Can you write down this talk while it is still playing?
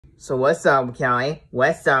So what's up, Kelly?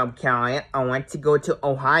 What's up, Kelly? I want to go to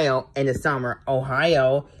Ohio in the summer.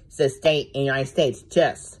 Ohio is a state in the United States.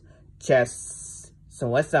 Just. So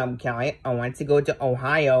what's up, Kelly? I want to go to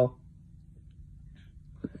Ohio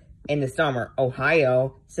in the summer.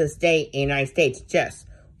 Ohio is a state in the United States. Just.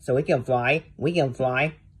 So we can fly.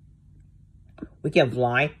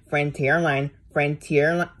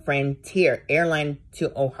 Frontier Airline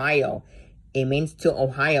to Ohio. It means to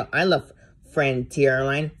Ohio. I love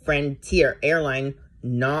Frontier Airline,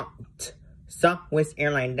 not Southwest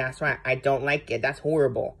Airline. That's right. I don't like it. That's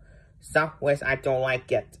horrible. Southwest, I don't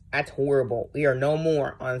like it. That's horrible. We are no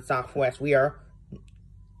more on Southwest.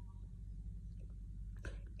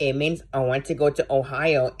 It means I want to go to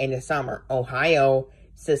Ohio in the summer. Ohio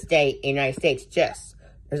is a state in the United States. Yes.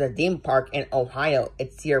 There's a theme park in Ohio.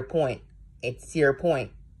 It's Cedar Point. It's Cedar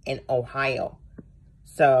Point in Ohio.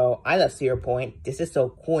 So, I love Cedar Point. This is so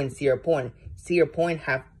cool in Cedar Point. Cedar Point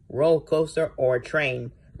have roller coaster or a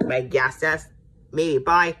train. My guess that's maybe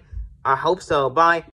bye. I hope so. Bye.